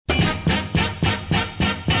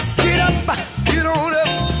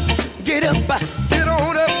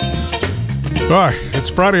It's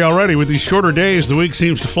Friday already. With these shorter days, the week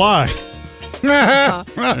seems to fly.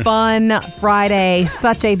 Fun Friday,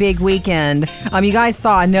 such a big weekend. You guys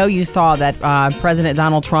I know you saw that President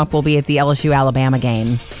Donald Trump will be at the LSU-Alabama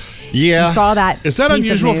game. Yeah. You saw that. Is that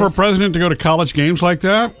unusual for a president to go to college games like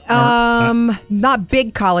that? Not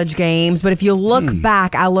big college games, but if you look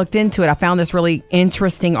back, I looked into it. I found this really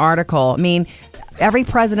interesting article. I mean, every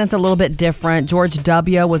president's a little bit different. George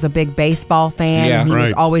W. was a big baseball fan. Yeah, he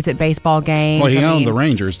was always at baseball games. Well, he owned the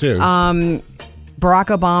Rangers, too.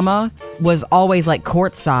 Barack Obama was always like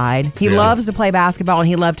courtside. He loves to play basketball and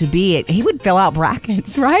he loved to be it. He would fill out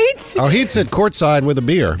brackets, right? Oh, he'd sit courtside with a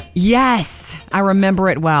beer. Yes, I remember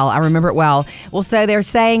it well. Well, so they're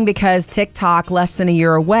saying because TikTok less than a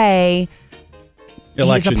year away,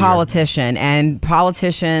 Election he's a politician, and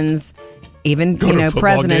politicians, even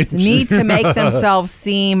presidents, need to make themselves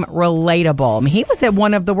seem relatable. I mean, he was at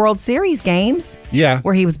one of the World Series games,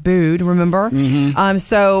 where he was booed. Remember? Mm-hmm.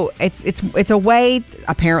 So it's a way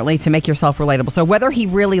apparently to make yourself relatable. So whether he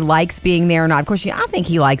really likes being there or not, of course, I think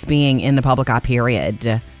he likes being in the public eye.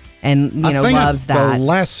 Period, and loves that. The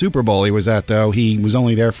last Super Bowl he was at, though, he was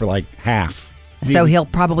only there for like half. So he'll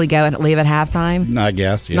probably go and leave at halftime? I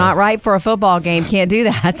guess, yeah. Not right for a football game. Can't do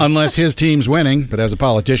that. Unless his team's winning, but as a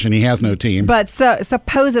politician, he has no team. But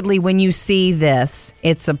supposedly when you see this,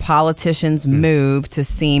 it's a politician's move to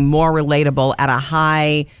seem more relatable at a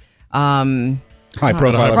high profile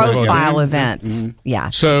event. Mm-hmm. Yeah,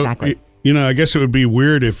 so, exactly. I guess it would be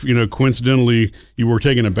weird if, coincidentally, you were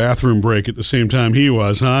taking a bathroom break at the same time he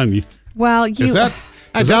was, huh?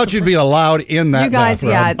 I doubt you'd be allowed in that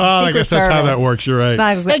bathroom. I guess that's how that works. You're right.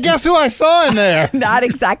 Hey, guess who I saw in there? Not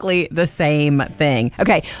exactly the same thing.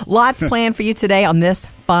 Okay, lots planned for you today on this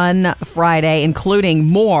Fun Friday, including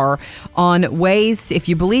more on ways, if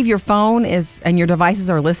you believe your phone is and your devices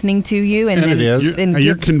are listening to you. And then, it is.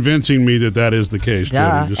 You're convincing me that is the case.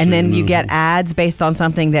 Duh. And then you get ads based on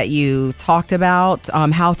something that you talked about,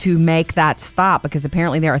 how to make that stop, because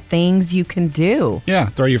apparently there are things you can do. Yeah,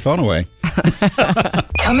 throw your phone away.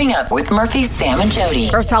 Coming up with Murphy, Sam, and Jody.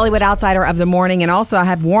 First Hollywood Outsider of the morning. And also I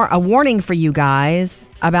have a warning for you guys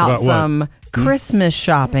about some Christmas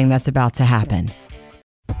shopping that's about to happen.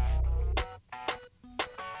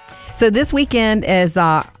 So this weekend is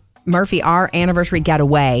Murphy, our anniversary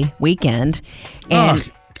getaway weekend. And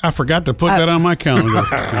I forgot to put that on my calendar.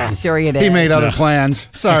 Sure you did. He made other plans.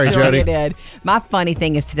 Sorry, Jody. You did. My funny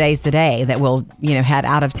thing is today's the day that we'll, head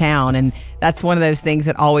out of town. And that's one of those things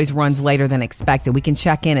that always runs later than expected. We can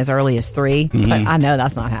check in as early as 3, but I know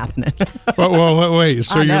that's not happening. well, wait.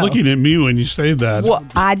 So you're looking at me when you say that. Well,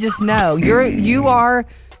 I just know. You are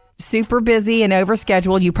super busy and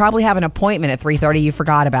overscheduled. You probably have an appointment at 3:30 you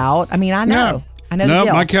forgot about. I mean, I know. No. I know the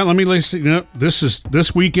deal. My calendar. Let me see. No,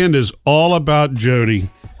 this weekend is all about Jody.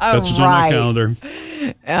 That's what's on my calendar.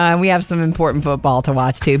 We have some important football to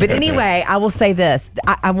watch, too. But anyway, I will say this.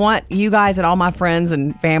 I want you guys and all my friends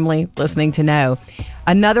and family listening to know.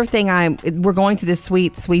 Another thing, we're going to this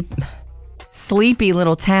sleepy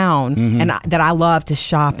little town and that I love to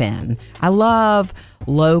shop in. I love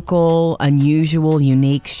local, unusual,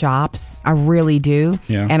 unique shops. I really do.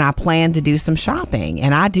 Yeah. And I plan to do some shopping.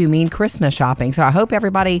 And I do mean Christmas shopping. So I hope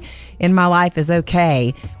everybody in my life is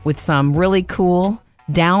okay with some really cool,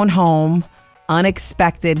 down home,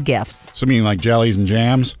 unexpected gifts. So you mean like jellies and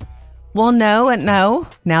jams? Well, no.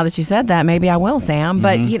 Now that you said that, maybe I will, Sam.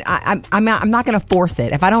 But I'm not going to force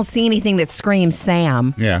it. If I don't see anything that screams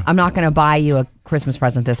Sam, I'm not going to buy you a Christmas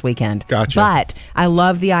present this weekend. Gotcha. But I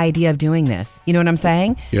love the idea of doing this. You know what I'm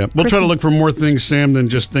saying? Yeah. We'll try to look for more things, Sam, than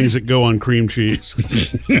just things that go on cream cheese.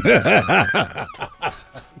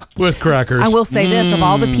 With crackers. I will say this. Of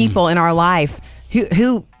all the people in our life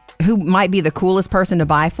who might be the coolest person to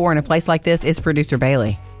buy for in a place like this is producer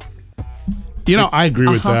Bailey. I agree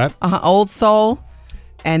with that. Old soul.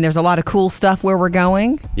 And there's a lot of cool stuff where we're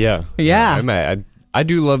going. Yeah. I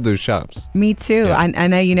do love those shops. Me too. Yeah. I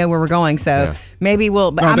know you know where we're going, so maybe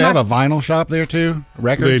we'll... Don't they have a vinyl shop there too?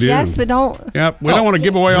 Records? They do. Yes, but don't... Yeah, we don't want to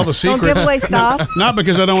give away all the secrets. Don't give away stuff. Not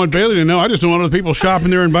because I don't want Bailey to know. I just don't want other people shopping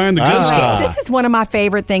there and buying the good stuff. This is one of my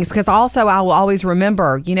favorite things because also I will always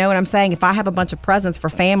remember, you know what I'm saying? If I have a bunch of presents for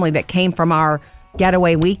family that came from our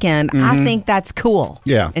getaway weekend, I think that's cool.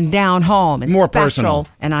 Yeah. And down home and more special, personal.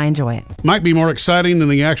 and I enjoy it. Might be more exciting than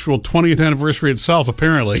the actual 20th anniversary itself,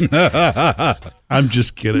 apparently. I'm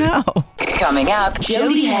just kidding. No. Coming up,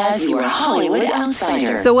 Jody has your Hollywood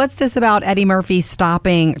Outsider. So what's this about Eddie Murphy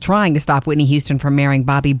trying to stop Whitney Houston from marrying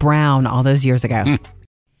Bobby Brown all those years ago?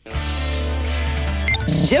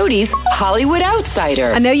 Jody's Hollywood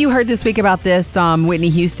Outsider. I know you heard this week about this Whitney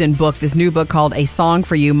Houston book, this new book called A Song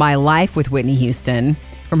for You, My Life with Whitney Houston.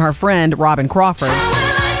 from her friend Robin Crawford.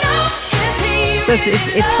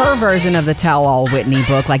 It's her version of the Tell-All Whitney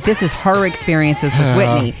book. Like, this is her experiences with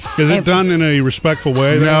Whitney. Is it done in a respectful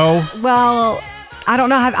way? No. Well, I don't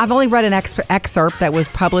know. I've only read an excerpt that was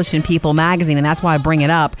published in People magazine, and that's why I bring it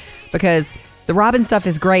up, because the Robin stuff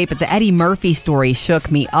is great, but the Eddie Murphy story shook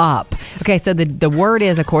me up. Okay, so the word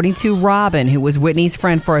is, according to Robin, who was Whitney's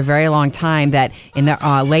friend for a very long time, that in the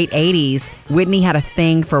late 80s, Whitney had a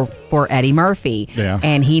thing for Eddie Murphy. Yeah.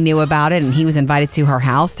 And he knew about it, and he was invited to her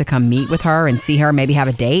house to come meet with her and see her, maybe have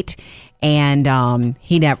a date. And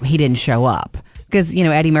he didn't show up. Because,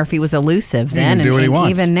 Eddie Murphy was elusive then, do what he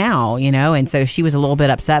wants. Even now, and so she was a little bit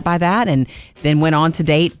upset by that, and then went on to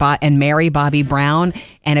date and marry Bobby Brown.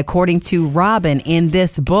 And according to Robin, in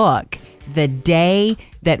this book, the day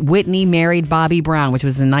that Whitney married Bobby Brown, which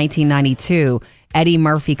was in 1992, Eddie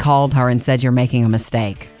Murphy called her and said, "You're making a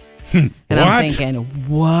mistake." And I'm thinking,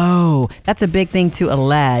 whoa, that's a big thing to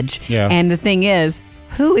allege. Yeah. And the thing is,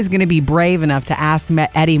 who is going to be brave enough to ask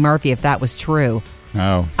Eddie Murphy if that was true?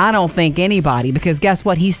 No. I don't think anybody, because guess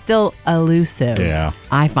what? He's still elusive. Yeah.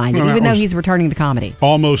 I find it, Well, even that though was he's returning to comedy.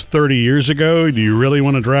 Almost 30 years ago. Do you really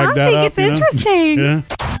want to drag that up? I think it's interesting. Yeah.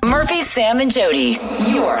 Murphy, Sam, and Jody,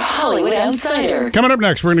 your Hollywood Outsider. Coming up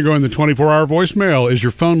next, we're going to go in the 24-hour voicemail. Is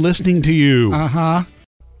your phone listening to you? Uh-huh.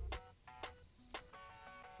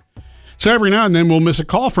 So every now and then we'll miss a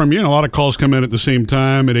call from you, and a lot of calls come in at the same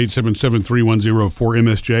time at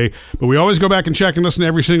 877-310-4MSJ. But we always go back and check and listen to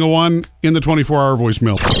every single one in the 24-hour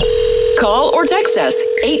voicemail. Call or text us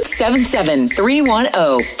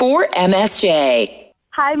 877-310-4MSJ.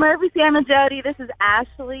 Hi, Murphy, Sam, and Jody. This is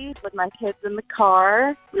Ashley with my kids in the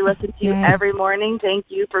car. We listen to you every morning. Thank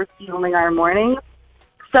you for fueling our mornings.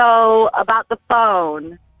 So, about the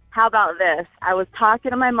phone, how about this? I was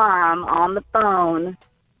talking to my mom on the phone,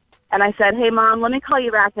 and I said, "Hey, Mom, let me call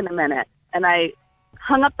you back in a minute." And I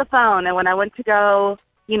hung up the phone, and when I went to go,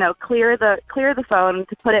 clear the phone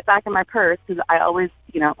to put it back in my purse, because I always,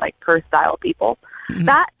 like purse style people,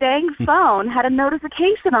 that dang phone had a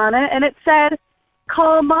notification on it, and it said,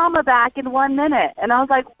 "Call Mama back in 1 minute." And I was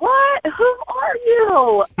like, "What? Who are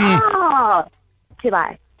you?" Okay,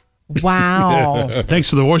 bye. Wow. Thanks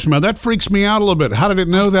for the voicemail. That freaks me out a little bit. How did it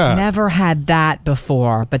know that? Never had that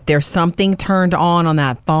before, but there's something turned on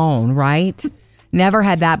that phone, right? Never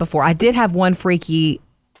had that before. I did have one freaky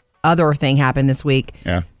other thing happen this week,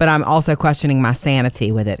 but I'm also questioning my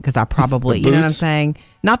sanity with it, because I probably, you know what I'm saying?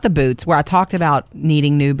 Not the boots, where I talked about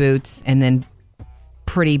needing new boots and then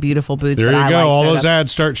pretty beautiful boots. There that you I go. All showed those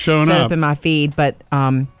ads start showing up in my feed, but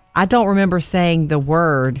I don't remember saying the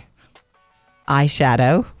word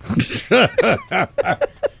eyeshadow.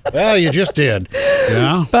 Well, you just did.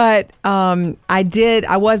 Yeah. But I did.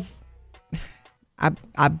 I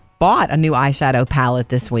bought a new eyeshadow palette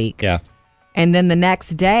this week. Yeah. And then the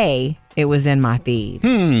next day, it was in my feed.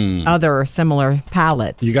 Other similar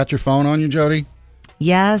palettes. You got your phone on you, Jody?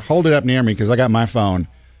 Yes. Hold it up near me, because I got my phone.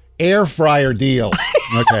 Air fryer deal.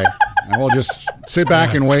 Okay. And we'll just sit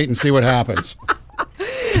back and wait and see what happens.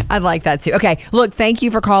 I'd like that too. Okay, look, thank you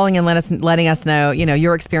for calling and letting us know,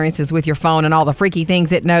 your experiences with your phone and all the freaky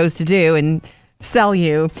things it knows to do and sell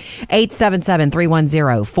you.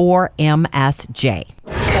 877-310-4MSJ.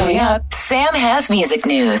 Coming up, Sam has music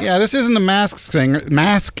news. Yeah, this isn't the masked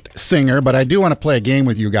singer, but I do want to play a game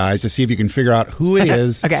with you guys to see if you can figure out who it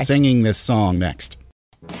is singing this song next.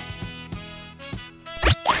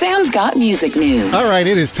 Sam's got music news. All right,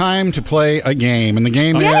 it is time to play a game, and the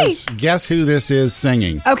game is Guess Who This Is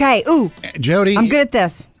Singing. Okay, Jody, I'm good at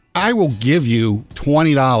this. I will give you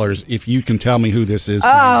 $20 if you can tell me who this is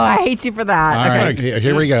singing. Oh, I hate you for that. All right,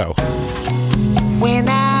 here we go. When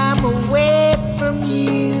I'm away from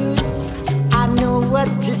you, I know what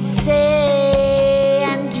to say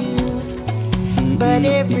and do. But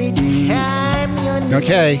every time you're near,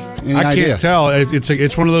 Okay. Any I idea? can't tell.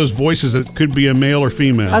 It's one of those voices that could be a male or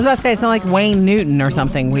female. I was about to say, it sounded like Wayne Newton or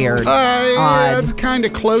something weird. Yeah, it's kind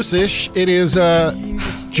of close-ish. It is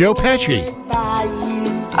Joe Pesci.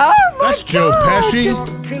 Oh, my That's Joe God.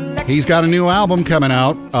 Pesci. He's got a new album coming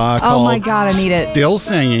out called Oh, my God, I need it. Still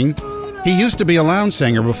Singing. He used to be a lounge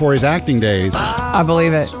singer before his acting days. I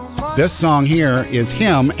believe it. This song here is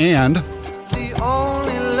him and...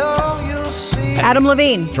 Adam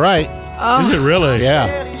Levine. That's right. Is it really?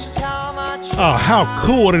 Yeah. Oh, how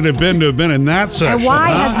cool would it have been to have been in that section? And why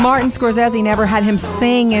has Martin Scorsese never had him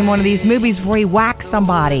sing in one of these movies before he whacks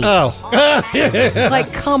somebody? Oh.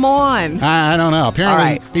 Like, come on. I don't know. Apparently, All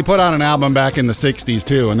right. he put out an album back in the 60s,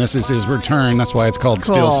 too, and this is his return. That's why it's called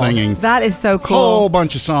Cool. Still Singing. That is so cool. Whole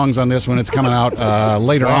bunch of songs on this one. It's coming out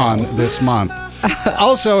later on this month.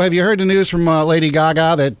 Also, have you heard the news from Lady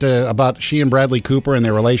Gaga that about she and Bradley Cooper and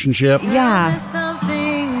their relationship? Yeah.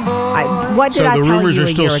 What did So I the tell rumors you are a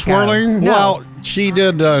still year ago? swirling? No. Well, she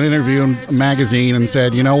did an interview in a magazine and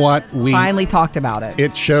said, you know what? We Finally talked about it.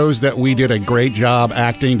 It shows that we did a great job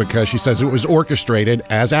acting because she says it was orchestrated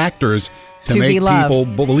as actors to To be make loved. people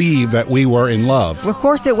believe that we were in love. Of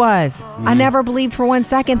course it was. I never believed for 1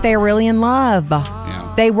 second they were really in love.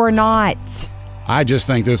 They were not. I just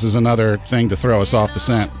think this is another thing to throw us off the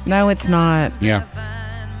scent. No, it's not. Yeah.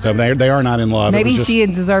 So they are not in love. It Maybe was just- she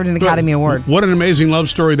had deserved an Academy Award. What an amazing love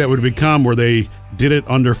story that would become where they did it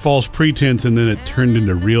under false pretense and then it turned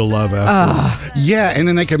into real love after. Yeah, and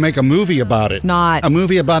then they could make a movie about it. Not. A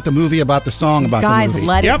movie about the song about Guys, the movie.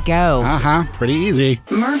 let it go. Uh-huh. Pretty easy.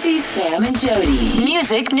 Murphy, Sam, and Jody.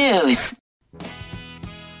 Music news.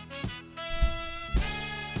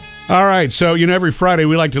 All right, so every Friday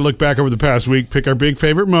we like to look back over the past week, pick our big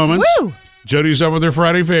favorite moments. Woo! Jody's up with her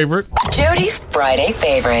Friday favorite. Jody's Friday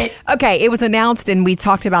favorite. Okay, it was announced, and we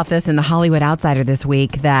talked about this in the Hollywood Outsider this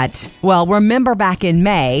week, that, well, remember back in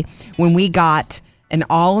May when we got an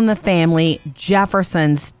All in the Family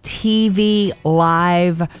Jeffersons TV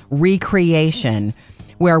live recreation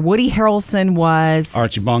where Woody Harrelson was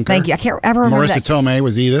Archie Bunker. Thank you. I can't ever remember Marissa that. Tomei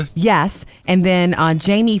was Edith. Yes, and then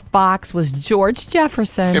Jamie Foxx was George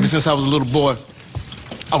Jefferson. Ever since I was a little boy,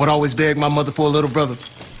 I would always beg my mother for a little brother.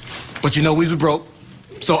 But we was broke,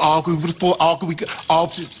 so all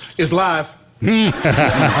is live.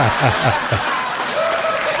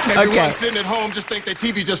 Everyone sitting at home just think their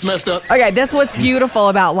TV just messed up. Okay, this was beautiful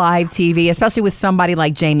about live TV, especially with somebody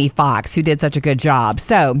like Jamie Foxx, who did such a good job.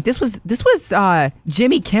 So this was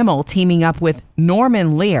Jimmy Kimmel teaming up with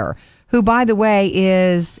Norman Lear, who, by the way,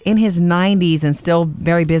 is in his 90s and still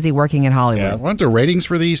very busy working in Hollywood. Yeah, weren't the ratings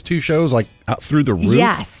for these two shows like out through the roof?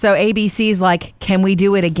 Yes. So ABC's like, can we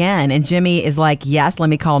do it again? And Jimmy is like, yes, let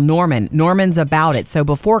me call Norman. Norman's about it. So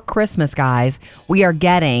before Christmas, guys, we are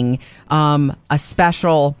getting a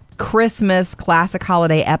special Christmas classic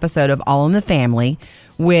holiday episode of All in the Family,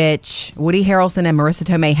 which Woody Harrelson and Marissa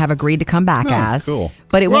Tomei have agreed to come back as. Cool.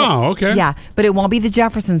 But it won't. Wow, okay. Yeah, but it won't be the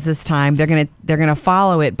Jeffersons this time. They're gonna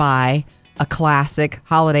follow it by a classic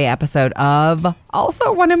holiday episode of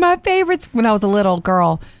also one of my favorites when I was a little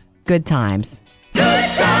girl, Good Times.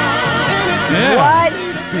 Yeah. What?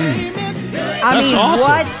 I That's mean, awesome.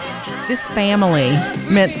 what? This family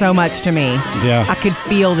meant so much to me. Yeah. I could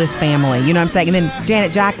feel this family. You know what I'm saying? And then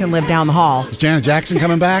Janet Jackson lived down the hall. Is Janet Jackson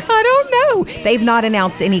coming back? I don't know. They've not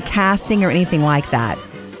announced any casting or anything like that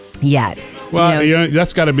yet. Well,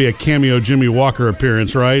 that's got to be a cameo Jimmy Walker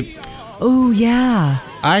appearance, right? Oh, yeah.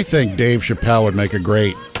 I think Dave Chappelle would make a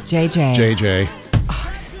great JJ. JJ.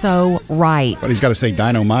 So right. But he's got to say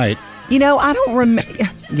dynamite. I don't remember.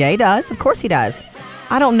 Yeah, he does. Of course he does.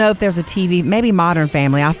 I don't know if there's a TV, maybe Modern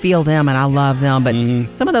Family. I feel them and I love them. But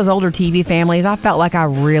some of those older TV families, I felt like I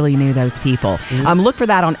really knew those people. Look for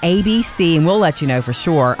that on ABC, and we'll let you know for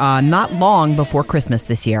sure. Not long before Christmas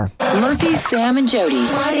this year. Murphy, Sam, and Jody.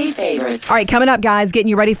 Friday favorites. All right, coming up, guys, getting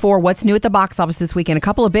you ready for what's new at the box office this weekend. A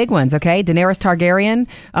couple of big ones, okay? Daenerys Targaryen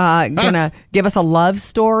going to give us a love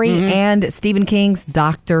story, and Stephen King's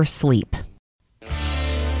Dr. Sleep.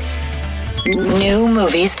 New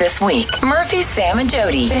movies this week. Murphy, Sam, and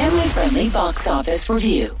Jody. Family-friendly box office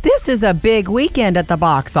review. This is a big weekend at the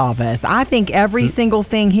box office. I think every single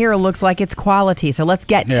thing here looks like it's quality. So let's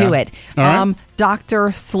get to it. All right. Dr.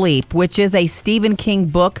 Sleep, which is a Stephen King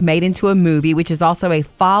book made into a movie, which is also a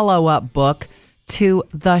follow-up book to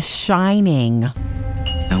The Shining.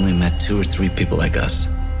 I only met 2 or 3 people like us.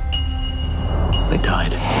 They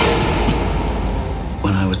died.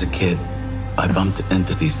 When I was a kid, I bumped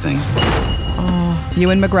into these things.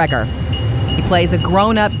 Ewan McGregor. He plays a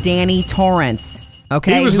grown-up Danny Torrance.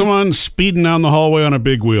 Okay, He was the one speeding down the hallway on a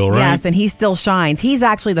big wheel, right? Yes, and he still shines. He's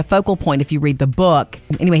actually the focal point if you read the book.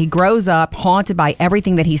 Anyway, he grows up haunted by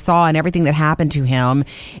everything that he saw and everything that happened to him.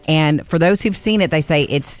 And for those who've seen it, they say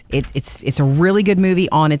it's a really good movie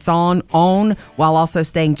on its own while also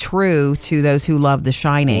staying true to those who love The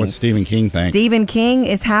Shining. What's Stephen King think? Stephen King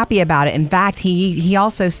is happy about it. In fact, he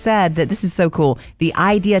also said that this is so cool. The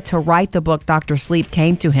idea to write the book Dr. Sleep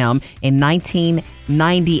came to him in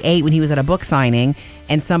 1998 when he was at a book signing,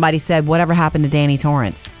 and somebody said, "Whatever happened to Danny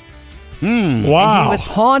Torrance?" Wow. And he was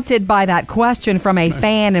haunted by that question from a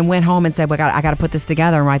fan and went home and said, well, I got to put this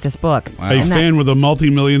together and write this book. A fan with a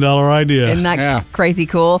multi-million-dollar idea. Isn't that crazy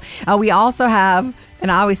cool? We also have,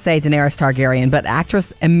 and I always say Daenerys Targaryen, but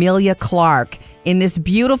actress Emilia Clarke in this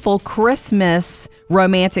beautiful Christmas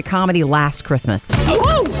romantic comedy, Last Christmas.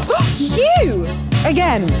 Oh, you!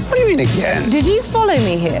 Again. What do you mean again? Did you follow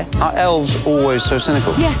me here? Are elves always so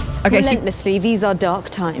cynical? Yes. Okay, relentlessly. These are dark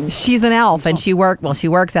times. She's an elf, and she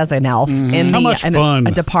works as an elf in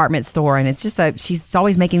a department store, and it's just she's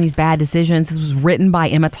always making these bad decisions. This was written by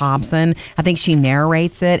Emma Thompson. I think she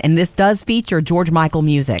narrates it, and this does feature George Michael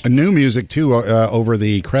music. New music too over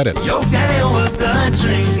the credits. Your daddy was a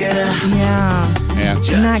drinker. Yeah.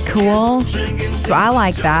 Isn't that cool? So I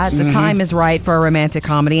like that. The time is right for a romantic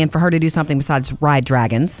comedy, and for her to do something besides ride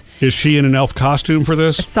dragons. Is she in an elf costume for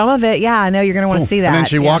this? Some of it, yeah. I know you're going to want to see that. And then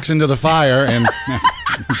she walks into the fire and...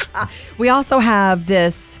 We also have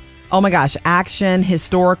this, oh my gosh, action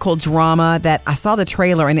historical drama that I saw the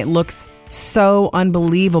trailer and it looks so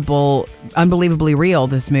unbelievably real,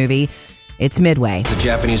 this movie. It's Midway. The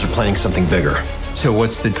Japanese are planning something bigger. So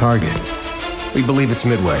what's the target? We believe it's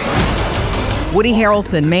Midway. Woody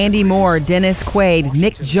Harrelson, Mandy Moore, Dennis Quaid,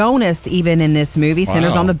 Nick Jonas even in this movie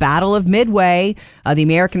centers on the Battle of Midway, the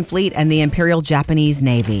American fleet, and the Imperial Japanese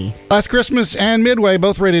Navy. Last Christmas and Midway,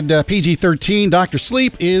 both rated PG-13. Dr.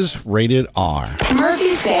 Sleep is rated R.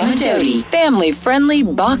 Murphy, Sam, and Jody, family-friendly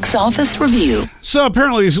box office review. So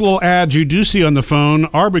apparently these little ads you do see on the phone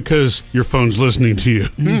are because your phone's listening to you.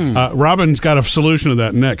 Robin's got a solution to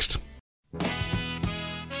that next.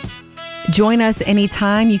 Join us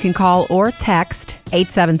anytime. You can call or text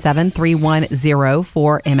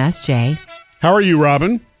 877-310-4MSJ. How are you,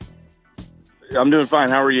 Robin? I'm doing fine.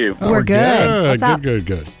 How are you? We're good. What's up? Good.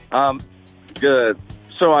 Good.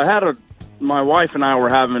 So I had my wife and I were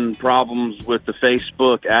having problems with the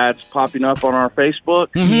Facebook ads popping up on our Facebook.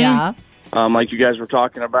 Yeah. Like you guys were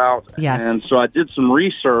talking about. Yes. And so I did some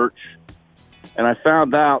research, and I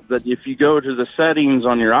found out that if you go to the settings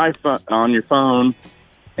on your iPhone, on your phone,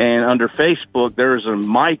 and under Facebook, there's a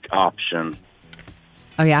mic option.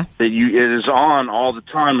 Oh, yeah? That it is on all the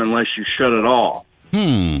time unless you shut it off.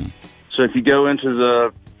 So if you go into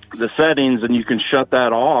the settings and you can shut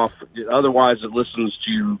that off, otherwise it listens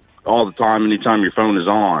to you all the time anytime your phone is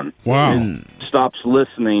on. Wow. It stops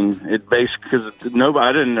listening. It basically, because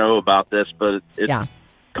I didn't know about this, but it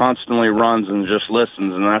constantly runs and just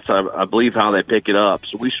listens, and that's, I believe, how they pick it up.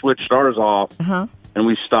 So we switched ours off. And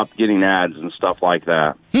we stopped getting ads and stuff like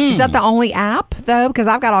that. Is that the only app, though? Because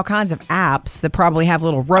I've got all kinds of apps that probably have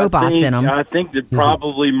little robots in them. I think that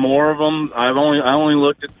probably more of them. I only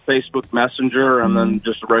looked at the Facebook Messenger and then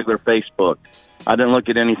just a regular Facebook. I didn't look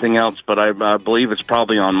at anything else, but I believe it's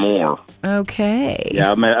probably on more. Okay.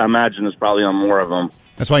 Yeah, I imagine it's probably on more of them.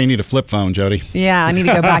 That's why you need a flip phone, Jody. Yeah, I need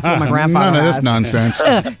to go back to what my grandfather None of has. this nonsense.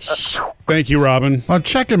 Thank you, Robin. I'm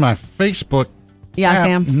checking my Facebook app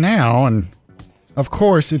Sam. now, and of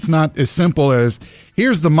course, it's not as simple as,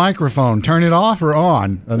 here's the microphone, turn it off or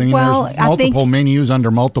on. I mean, there's multiple menus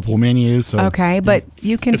under multiple menus. So. Okay, but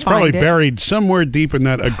you can it's find probably buried somewhere deep in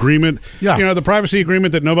that agreement. Yeah. You know, the privacy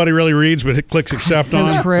agreement that nobody really reads, but it clicks accept so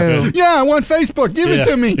on. true. Yeah, I want Facebook. Give it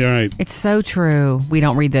to me. You're right. It's so true. We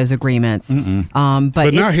don't read those agreements.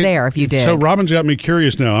 But it's there if you did. So Robin's got me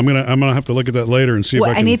curious now. I'm gonna have to look at that later and see if I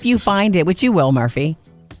can. And if you find it, which you will, Murphy,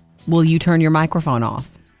 will you turn your microphone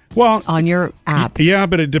off? Well, on your app. Yeah,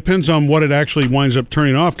 but it depends on what it actually winds up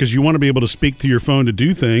turning off, because you want to be able to speak to your phone to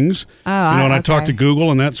do things. Oh, I talk to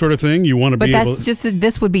Google and that sort of thing. You want to be able. But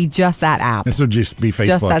this would be just that app. This would just be Facebook.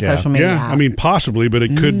 Just that social media app. I mean, possibly, but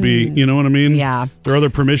it could be. You know what I mean? Yeah. There are other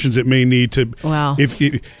permissions it may need to. Well, if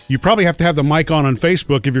you probably have to have the mic on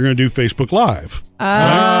Facebook if you're going to do Facebook Live. Oh,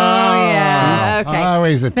 yeah. Okay.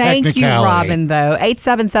 Always a Thank you, technicality. Robin, though.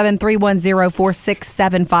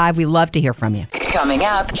 877-310-4675. We love to hear from you. Coming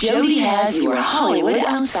up, Jody has your Hollywood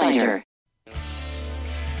Outsider.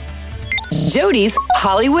 Jody's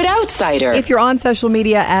Hollywood Outsider. If you're on social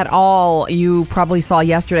media at all, you probably saw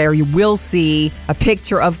yesterday, or you will see, a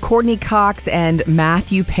picture of Courtney Cox and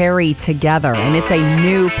Matthew Perry together. And it's a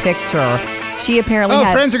new picture. She apparently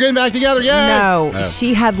friends are getting back together, yeah. No,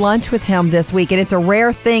 she had lunch with him this week, and it's a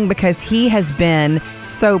rare thing because he has been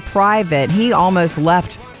so private. He almost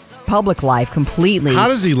left public life completely. How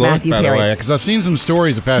does he look, Matthew by Perry. the way? Because I've seen some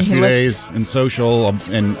stories the past few days in social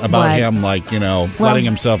and about him, letting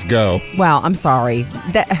himself go. Well, I'm sorry.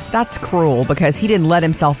 That's cruel because he didn't let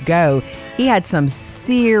himself go. He had some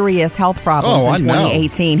serious health problems in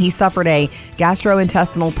 2018. He suffered a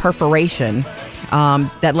gastrointestinal perforation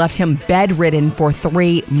that left him bedridden for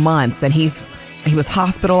 3 months, and he's He was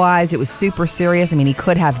hospitalized. It was super serious. I mean, he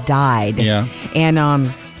could have died. Yeah.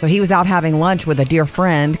 And so he was out having lunch with a dear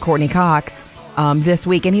friend, Courtney Cox, this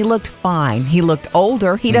week, and he looked fine. He looked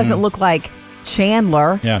older. He doesn't look like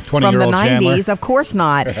Chandler from the 20-year-old 90s. Chandler. Of course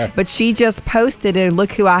not. But she just posted it.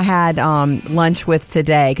 Look who I had lunch with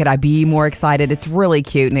today. Could I be more excited? It's really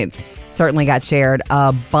cute, and it certainly got shared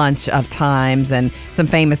a bunch of times, and some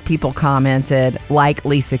famous people commented, like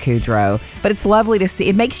Lisa Kudrow. But it's lovely to see.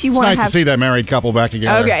 It makes you want Nice to see that married couple back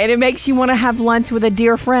together. Okay, and it makes you want to have lunch with a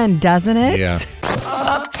dear friend, doesn't it? Yeah.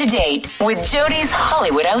 Up to date with Jody's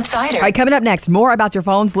Hollywood Outsider. All right, coming up next, more about your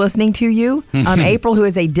phones listening to you. April, who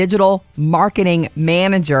is a digital marketing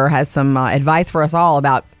manager, has some advice for us all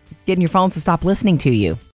about getting your phones to stop listening to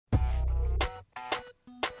you.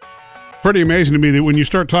 Pretty amazing to me that when you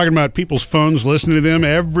start talking about people's phones, listening to them,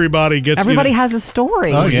 everybody has a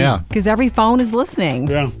story. Oh, yeah. Because every phone is listening.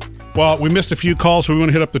 Yeah. Well, we missed a few calls, so we want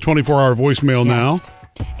to hit up the 24-hour voicemail now.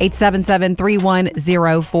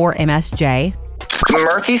 877-310-4MSJ.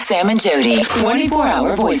 Murphy, Sam, and Jody,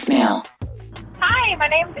 24-hour voicemail. Hi, my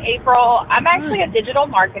name's April. I'm actually a digital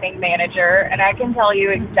marketing manager, and I can tell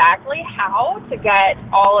you exactly how to get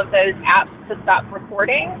all of those apps to stop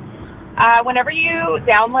recording. Whenever you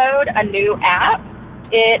download a new app,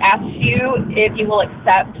 it asks you if you will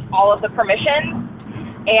accept all of the permissions,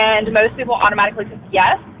 and most people automatically click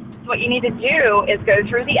yes. So what you need to do is go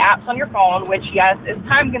through the apps on your phone, which, yes, is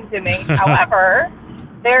time-consuming. However,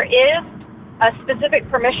 there is a specific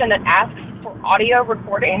permission that asks for audio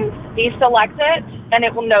recordings. Deselect it, and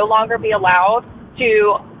it will no longer be allowed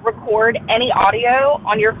to record any audio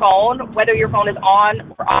on your phone, whether your phone is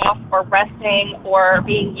on or off or resting or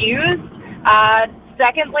being used.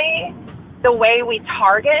 Secondly, the way we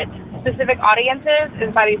target specific audiences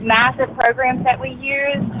is by these massive programs that we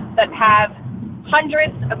use that have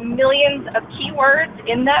hundreds of millions of keywords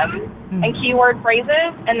in them and keyword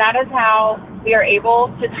phrases, and that is how we are able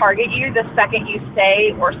to target you the second you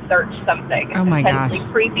say or search something. It's intensely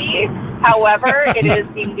creepy. However, it is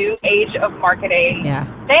the new age of marketing. Yeah.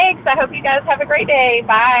 Thanks. I hope you guys have a great day.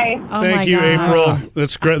 Bye. Thank you, April.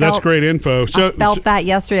 That's great. That's great info. So I felt that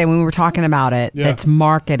yesterday when we were talking about it. Yeah. It's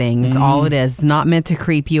marketing. Is all it is. It's not meant to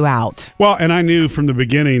creep you out. Well, and I knew from the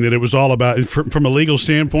beginning that it was all about, from a legal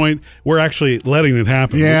standpoint, we're actually letting it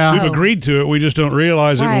happen. Yeah. We've agreed to it. We just don't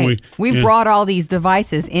realize it when we brought all these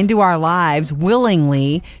devices into our lives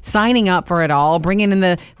willingly, signing up for it all, bringing in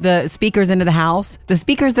the speakers into the house. The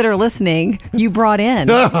speakers that are listening, you brought in.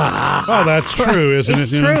 Oh, that's true, isn't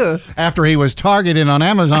It's it? true. After he was targeted on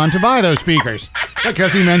Amazon to buy those speakers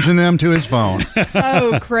because he mentioned them to his phone.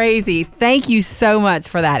 So crazy. Thank you so much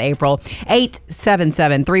for that, April.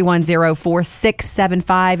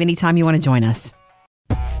 877-310-4675. Anytime you want to join us.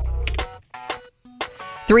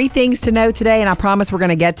 3 things to know today, and I promise we're going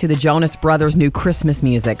to get to the Jonas Brothers' new Christmas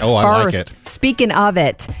music. Oh, I like it. Speaking of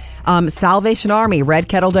it, Salvation Army, Red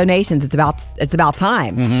Kettle donations. It's about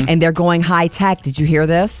time, and they're going high tech. Did you hear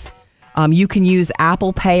this? You can use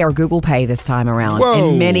Apple Pay or Google Pay this time around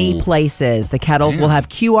in many places. The kettles will have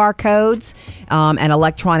QR codes and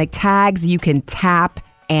electronic tags. You can tap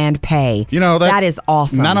and pay. You know, that is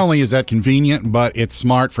awesome. Not only is that convenient, but it's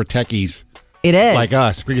smart for techies. It is. Like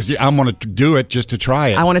us, because I'm going to do it just to try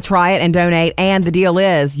it. I want to try it and donate. And the deal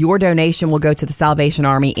is your donation will go to the Salvation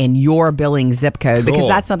Army in your billing zip code because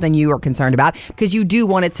that's something you are concerned about because you do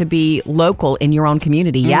want it to be local in your own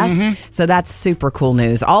community. Yes. So that's super cool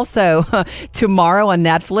news. Also, tomorrow on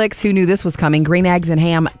Netflix, who knew this was coming? Green Eggs and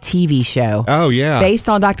Ham TV show. Oh, yeah. Based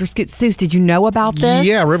on Dr. Seuss. Did you know about this?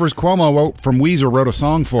 Yeah. Rivers Cuomo from Weezer wrote a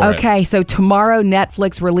song for it. Okay. So tomorrow,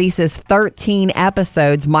 Netflix releases 13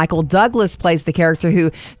 episodes. Michael Douglas plays the character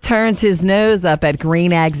who turns his nose up at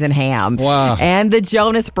Green Eggs and Ham. Wow. And the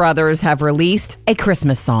Jonas Brothers have released a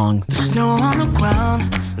Christmas song. The snow on the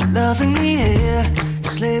ground, love in the air,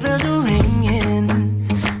 sleigh bells are ringing.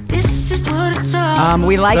 This is what it's all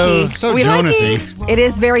We like so we Jonasy. Like it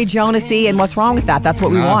is very Jonasy, and what's wrong with that? That's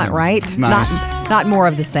what we want, right? Nice. Not more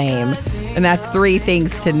of the same. And that's 3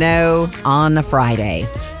 things to know on a Friday.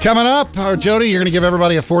 Coming up, Jody, you're going to give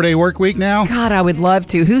everybody a 4-day work week now? God, I would love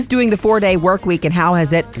to. Who's doing the 4-day work week and how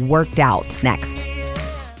has it worked out? Next.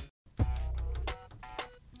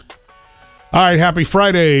 All right, happy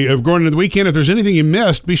Friday of going into the weekend. If there's anything you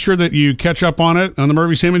missed, be sure that you catch up on it on the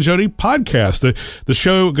Murphy, Sam, and Jody podcast. The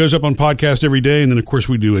show goes up on podcast every day, and then, of course,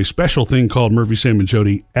 we do a special thing called Murphy, Sam, and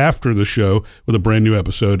Jody after the show with a brand new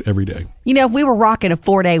episode every day. You know, if we were rocking a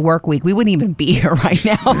 4-day work week, we wouldn't even be here right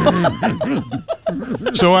now.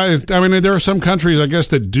 So, I mean, there are some countries, I guess,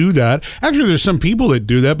 that do that. Actually, there's some people that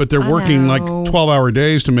do that, but they're working like 12-hour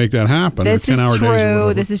days to make that happen. This or is 10-hour days.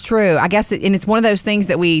 true. This is true. I guess, and it's one of those things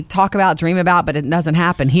that we talk about, dream about, but it doesn't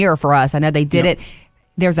happen here for us. I know they did it.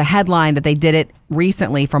 There's a headline that they did it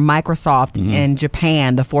recently from Microsoft in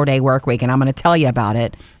Japan, the 4-day work week, and I'm going to tell you about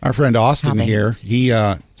it. Our friend Austin here, he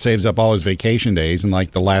saves up all his vacation days, and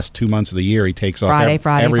like the last 2 months of the year, he takes off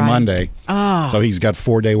every Monday. Oh. So he's got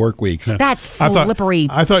 4-day work weeks. That's slippery.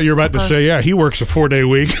 I thought you were about to say, he works a 4-day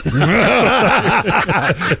week.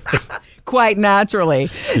 Quite naturally.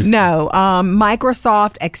 No,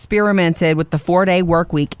 Microsoft experimented with the 4-day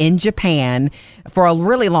work week in Japan for a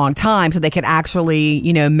really long time so they could actually,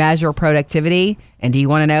 measure productivity. And do you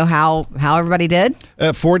want to know how everybody did?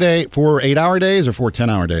 4 8-hour days or 4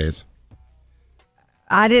 10-hour days?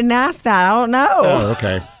 I didn't ask that. I don't know. Oh,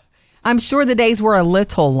 okay. I'm sure the days were a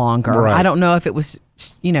little longer. Right. I don't know if it was,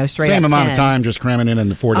 straight up Same amount 10. of time, just cramming it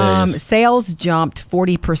into 4 days. Sales jumped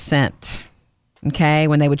 40%. Okay,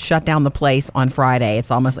 when they would shut down the place on Friday, it's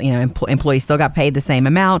almost, employees still got paid the same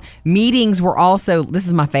amount. Meetings were also, this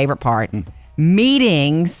is my favorite part,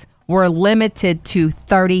 meetings were limited to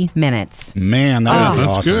 30 minutes. Man, that's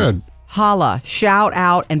awesome. Good. Holla, shout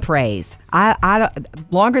out, and praise. I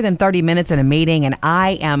longer than 30 minutes in a meeting, and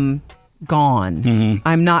I am gone.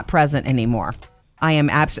 I'm not present anymore.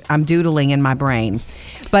 I'm doodling in my brain.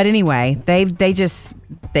 But anyway, they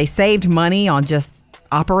saved money on just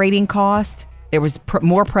operating cost. There was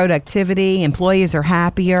more productivity. Employees are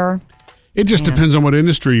happier. It just depends on what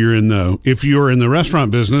industry you're in, though. If you're in the restaurant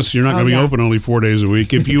business, you're not going to be open only 4 days a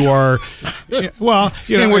week. If you are,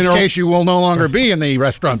 in which case you will no longer be in the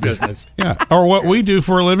restaurant business. Or what we do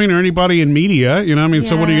for a living, or anybody in media,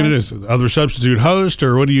 So what are you going to do? Other substitute host,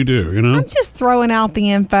 or what do you do? I'm just throwing out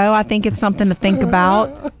the info. I think it's something to think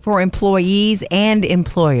about for employees and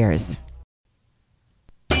employers.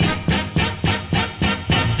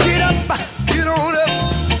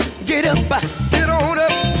 Get up, get on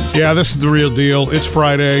up. Yeah, this is the real deal. It's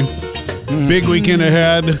Friday. Big weekend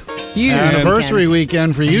ahead. Anniversary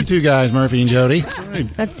weekend for you two guys, Murphy and Jody.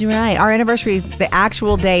 That's right. Our anniversary, the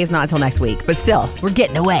actual day is not until next week, but still, we're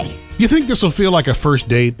getting away. You think this will feel like a first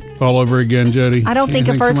date all over again, Jody? I don't think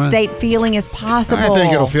a first date feeling is possible. I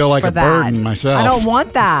think it'll feel like a burden myself. I don't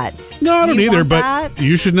want that. No, I don't either, but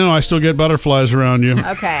you should know I still get butterflies around you.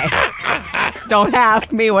 Okay. Don't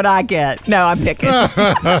ask me what I get. No, I'm picking.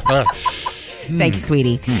 Thank you,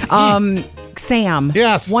 sweetie. Sam.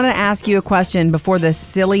 Yes. Want to ask you a question before the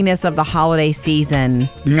silliness of the holiday season.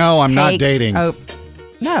 No, I'm not dating.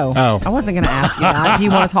 No. I wasn't going to ask you that. Do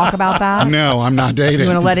you want to talk about that? No, I'm not dating. You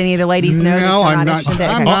want to let any of the ladies know that you're not interested?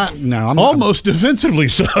 I'm almost defensively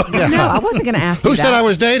so. Yeah. No, I wasn't going to ask you Who that. said I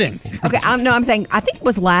was dating? Okay, I'm saying, I think it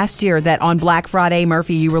was last year that on Black Friday,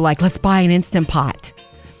 Murphy, you were like, let's buy an Instant Pot.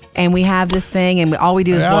 And we have this thing, and all we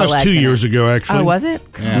do is boil eggs. That was 2 years ago, actually. Oh, was it?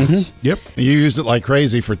 Yeah. Yep. You used it like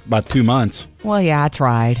crazy for about 2 months. Well, yeah, I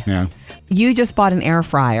tried. Yeah. You just bought an air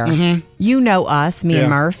fryer. You know us, me and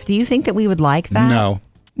Murph. Do you think that we would like that? No.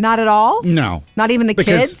 Not at all? No. Not even the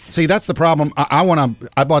kids? See, that's the problem. I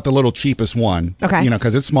bought the little cheapest one. Okay.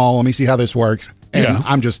 Because it's small. Let me see how this works. And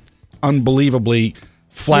I'm just unbelievably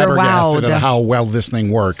flabbergasted at how well this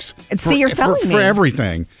thing works. See, you're selling me. For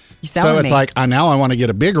everything. So it's like, now I want to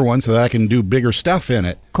get a bigger one so that I can do bigger stuff in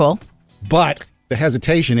it. Cool. But the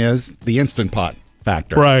hesitation is the Instant Pot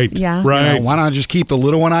factor. Right. Yeah. Right. Why not just keep the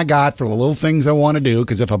little one I got for the little things I want to do?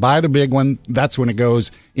 Because if I buy the big one, that's when it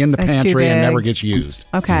goes in the pantry and never gets used.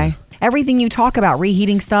 Okay. Everything you talk about,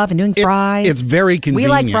 reheating stuff and doing fries. It's very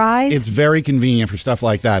convenient. We like fries. It's very convenient for stuff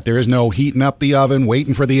like that. There is no heating up the oven,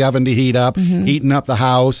 waiting for the oven to heat up, heating up the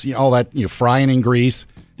house, all that, frying in grease.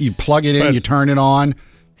 You plug it in, you turn it on.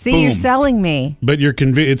 See, boom. You're selling me. But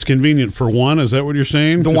it's convenient for one. Is that what you're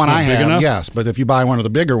saying? The one I have, yes. But if you buy one of the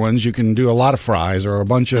bigger ones, you can do a lot of fries or a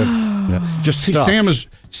bunch of just stuff.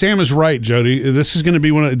 Sam is right, Jody. This is going to be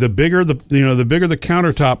one of the bigger the bigger the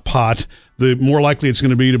countertop pot, the more likely it's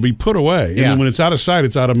going to be put away. And then when it's out of sight,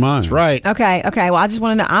 it's out of mind. That's right. Okay. Well, I just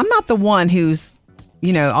want to know. I'm not the one who's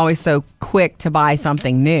always so quick to buy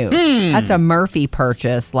something new. That's a Murphy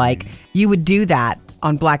purchase. Like you would do that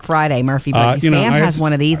on Black Friday, Murphy. But Sam has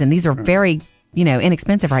one of these, and these are very,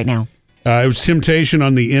 inexpensive right now. It was temptation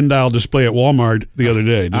on the end aisle display at Walmart the other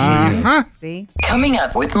day. See? Coming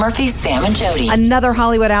up with Murphy, Sam, and Jody. Another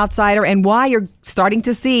Hollywood outsider, and why you're starting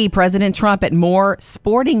to see President Trump at more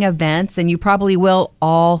sporting events, and you probably will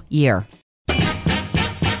all year. Get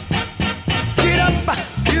up,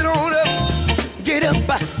 get on up, get up,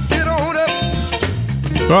 get on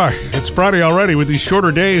up. It's Friday already. With these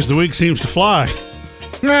shorter days, the week seems to fly.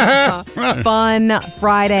 Fun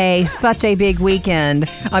Friday, such a big weekend.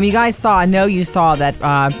 I know you saw that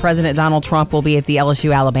President Donald Trump will be at the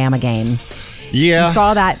LSU Alabama game. Yeah. You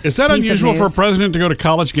saw that. Is that piece of unusual for a news. president to go to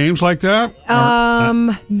college games like that?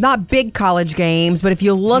 Not big college games, but if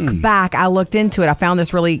you look back, I looked into it. I found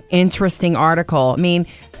this really interesting article. I mean,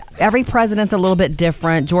 every president's a little bit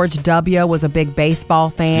different. George W. was a big baseball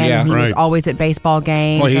fan. Yeah, he was right. always at baseball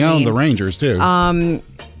games. Well, he owned the Rangers, too.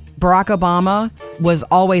 Barack Obama was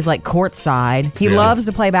always like courtside. He loves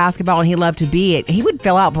to play basketball and he loved to be it. He would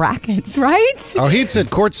fill out brackets, right? Oh, he'd sit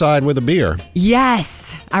courtside with a beer.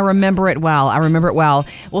 Yes, I remember it well.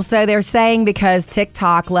 Well, so they're saying because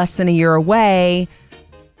TikTok less than a year away,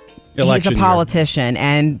 Election he's a year. politician,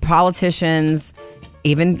 and politicians,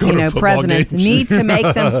 even Go to football presidents, games. need to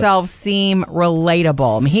make themselves seem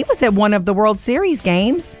relatable. I mean, he was at one of the World Series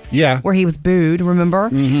games, where he was booed. Remember?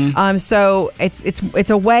 So it's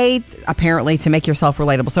a way apparently to make yourself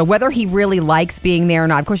relatable. So whether he really likes being there or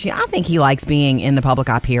not, of course, I think he likes being in the public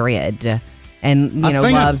eye. Period. And I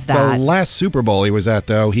think loves that. The last Super Bowl he was at,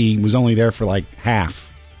 though, he was only there for like half.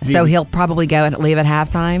 So he'll probably go and leave at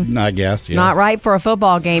halftime? I guess, yeah. Not right for a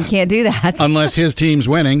football game. Can't do that. Unless his team's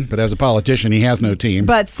winning, but as a politician, he has no team.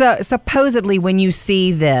 But supposedly when you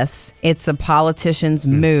see this, it's a politician's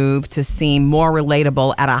move to seem more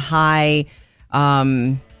relatable at a high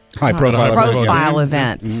profile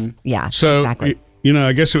event. Yeah, So, exactly.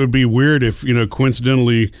 I guess it would be weird if,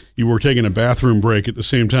 coincidentally, you were taking a bathroom break at the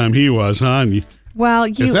same time he was, huh? And Well,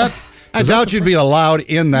 I doubt you'd be allowed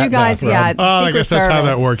in that You guys, bathroom. yeah. I Secret guess that's how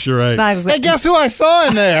Service. that works. You're right. Hey, guess who I saw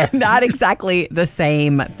in there? Not exactly the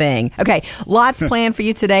same thing. Okay, lots planned for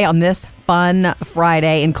you today on this fun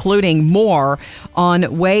Friday, including more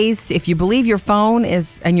on ways, if you believe your phone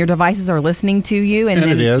is and your devices are listening to you. And then,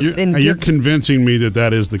 it is. then You're convincing me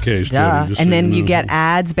that is the case. Duh. Jody, just And so then you know. get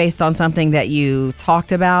ads based on something that you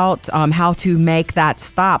talked about, how to make that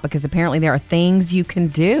stop, because apparently there are things you can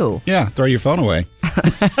do. Yeah, throw your phone away.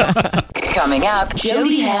 Coming up,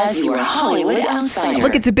 Jody has your Hollywood Outsider.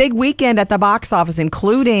 Look, it's a big weekend at the box office,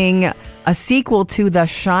 including a sequel to The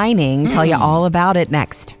Shining. Tell you all about it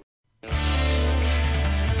next.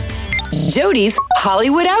 Jody's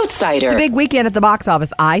Hollywood Outsider. It's a big weekend at the box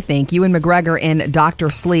office, I think. Ewan McGregor in Dr.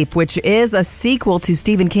 Sleep, which is a sequel to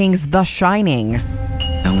Stephen King's The Shining.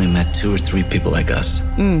 I only met 2 or 3 people like us.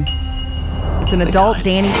 It's an adult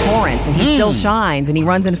Danny Torrance, and he still shines, and he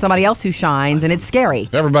runs into somebody else who shines, and it's scary.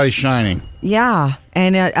 Everybody's shining. Yeah,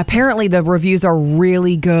 and apparently the reviews are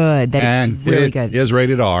really good. It's really good. It is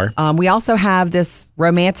rated R. We also have this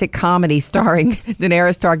romantic comedy starring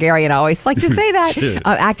Daenerys Targaryen. I always like to say that.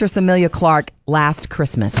 Actress Emilia Clarke, Last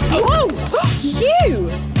Christmas. Oh, you!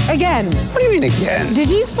 Again. What do you mean again? Did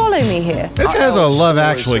you follow me here? This has a Love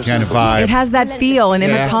Actually kind of vibe. It has that feel, and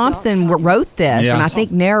Emma Yeah. Thompson wrote this, Yeah. and I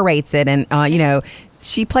think narrates it. And,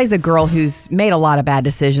 she plays a girl who's made a lot of bad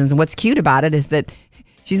decisions. And what's cute about it is that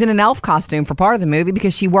she's in an elf costume for part of the movie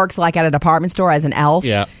because she works like at a department store as an elf.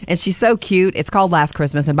 Yeah. And she's so cute. It's called Last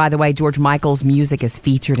Christmas. And by the way, George Michael's music is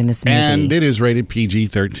featured in this movie. And it is rated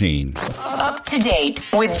PG-13. Up to date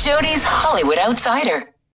with Jody's Hollywood Outsider.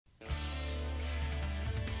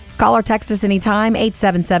 Call or text us anytime,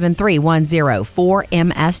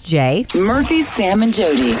 877-310-4MSJ. Murphy, Sam, and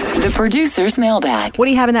Jody, the producer's mailbag. What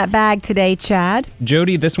do you have in that bag today, Chad?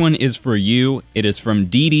 Jody, this one is for you. It is from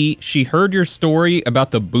Dee Dee. She heard your story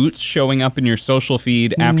about the boots showing up in your social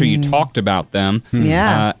feed after you talked about them.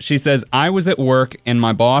 Yeah. She says, I was at work and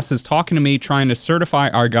my boss is talking to me trying to certify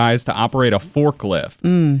our guys to operate a forklift.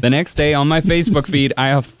 The next day on my Facebook feed, I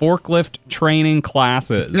have forklift training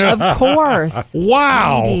classes. Of course.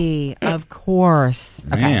 Wow. Lady, of course.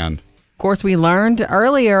 Okay. Man. Of course, we learned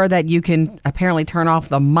earlier that you can apparently turn off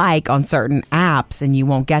the mic on certain apps and you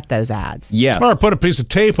won't get those ads. Yes. Or put a piece of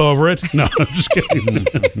tape over it. No, I'm just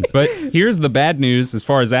kidding. But here's the bad news as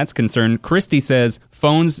far as that's concerned. Christy says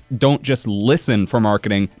phones don't just listen for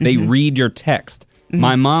marketing, they read your text.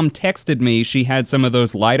 My mom texted me she had some of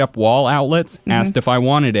those light-up wall outlets, asked if I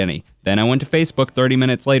wanted any. Then I went to Facebook 30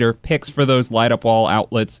 minutes later, pics for those light-up wall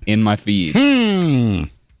outlets in my feed.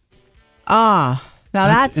 Now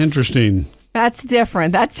that's Interesting. That's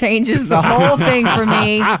different. That changes the whole thing for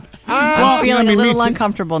me. I'm feeling a little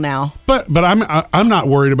uncomfortable now. But I'm not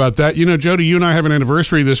worried about that. Jody, you and I have an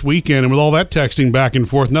anniversary this weekend, and with all that texting back and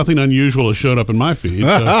forth, nothing unusual has showed up in my feed.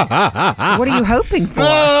 So. What are you hoping for?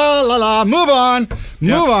 Move on.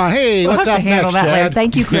 Move on. Hey, We'll what's have up to handle next, that later. Chad?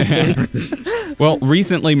 Thank you, Christy. Well,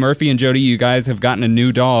 recently, Murphy and Jody, you guys have gotten a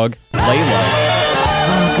new dog, Layla.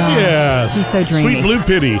 Oh, gosh. Yes. She's so dreamy. Sweet blue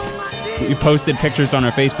pitty. We posted pictures on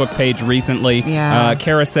our Facebook page recently. Yeah.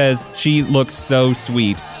 Kara says she looks so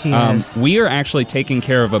sweet. She is. We are actually taking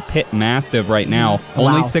care of a pit mastiff right now.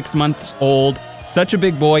 Only Wow. 6 months old. Such a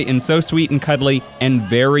big boy and so sweet and cuddly and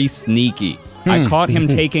very sneaky. I caught him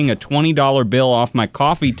taking a $20 bill off my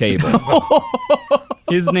coffee table.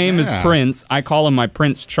 His name is Prince. I call him my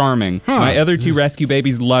Prince Charming. My other 2 rescue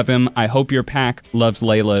babies love him. I hope your pack loves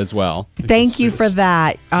Layla as well. Thank you for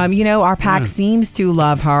that. Our pack seems to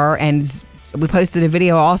love her, and we posted a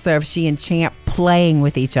video also of she and Champ playing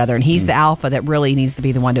with each other, and he's the alpha that really needs to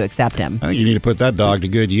be the one to accept him. I think you need to put that dog to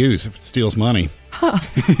good use if it steals money.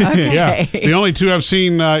 Okay. Yeah. The only 2 I've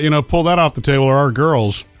seen, pull that off the table are our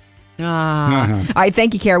girls. All right,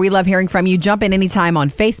 thank you, Kara. We love hearing from you. Jump in anytime on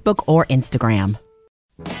Facebook or Instagram.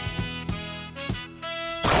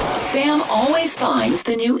 Sam always finds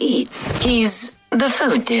the new eats. He's the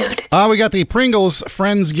food dude. We got the Pringles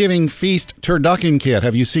Friendsgiving Feast Turducken Kit.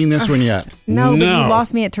 Have you seen this one yet? No, but you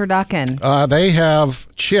lost me at turducken. They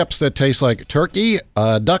have chips that taste like turkey,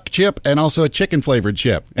 a duck chip, and also a chicken-flavored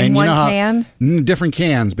chip. In one can? Different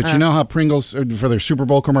cans, but you know how Pringles, for their Super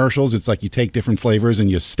Bowl commercials, it's like you take different flavors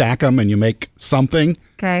and you stack them and you make something.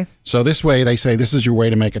 Okay. So this way, they say this is your way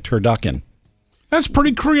to make a turducken. That's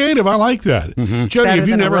pretty creative. I like that. Mm-hmm. Jody, Better have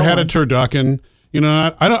you than a never real had one. a turducken?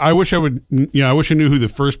 I wish I would. I wish I knew who the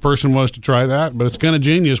first person was to try that. But it's kind of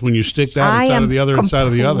genius when you stick that inside of the other, inside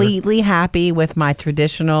of the other. I am completely happy with my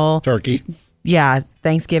traditional turkey. Yeah,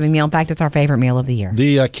 Thanksgiving meal. In fact, it's our favorite meal of the year.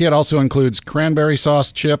 The kit also includes cranberry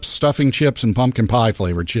sauce chips, stuffing chips, and pumpkin pie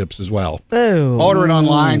flavored chips as well. Ooh. Order it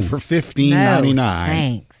online for $15.99. No,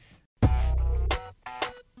 thanks.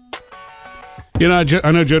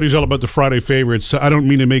 I know Jody's all about the Friday favorites. So I don't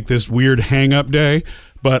mean to make this weird hang-up day,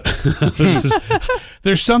 but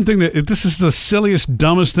there's something this is the silliest,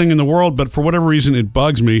 dumbest thing in the world, but for whatever reason, it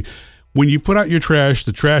bugs me. When you put out your trash,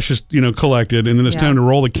 the trash is, collected, and then it's time to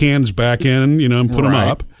roll the cans back in, and put them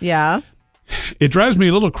up. Yeah. It drives me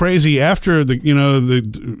a little crazy after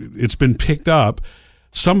it's been picked up.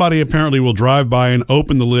 Somebody apparently will drive by and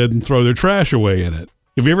open the lid and throw their trash away in it.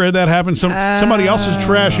 Have you ever had that happen? Somebody else's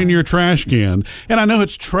trash in your trash can. And I know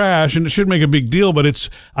it's trash and it should make a big deal, but it's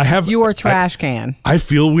your trash can. I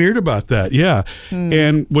feel weird about that. Yeah.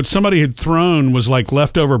 And what somebody had thrown was like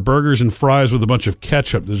leftover burgers and fries with a bunch of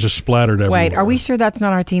ketchup that just splattered everywhere. Wait, are we sure that's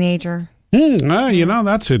not our teenager?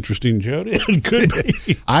 That's interesting, Jody. It could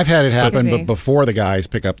be. I've had it happen, but before the guys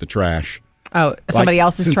pick up the trash. Oh, somebody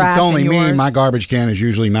else's since trash. Since it's only and me, yours? my garbage can is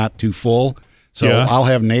usually not too full. So I'll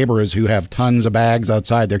have neighbors who have tons of bags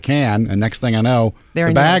outside their can, and next thing I know,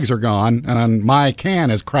 the bags are gone, and my can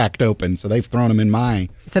is cracked open, so they've thrown them in my.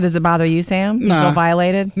 So does it bother you, Sam? You Nah. feel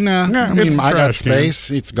violated? No, I mean, I got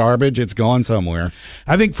space. It's garbage. It's going somewhere.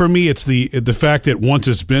 I think for me, it's the fact that once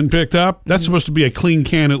it's been picked up, that's supposed to be a clean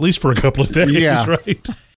can at least for a couple of days, right?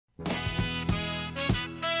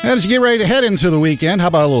 And as you get ready to head into the weekend, how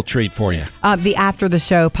about a little treat for you? The After the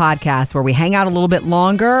Show podcast, where we hang out a little bit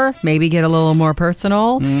longer, maybe get a little more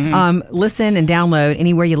personal. Listen and download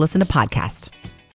anywhere you listen to podcasts.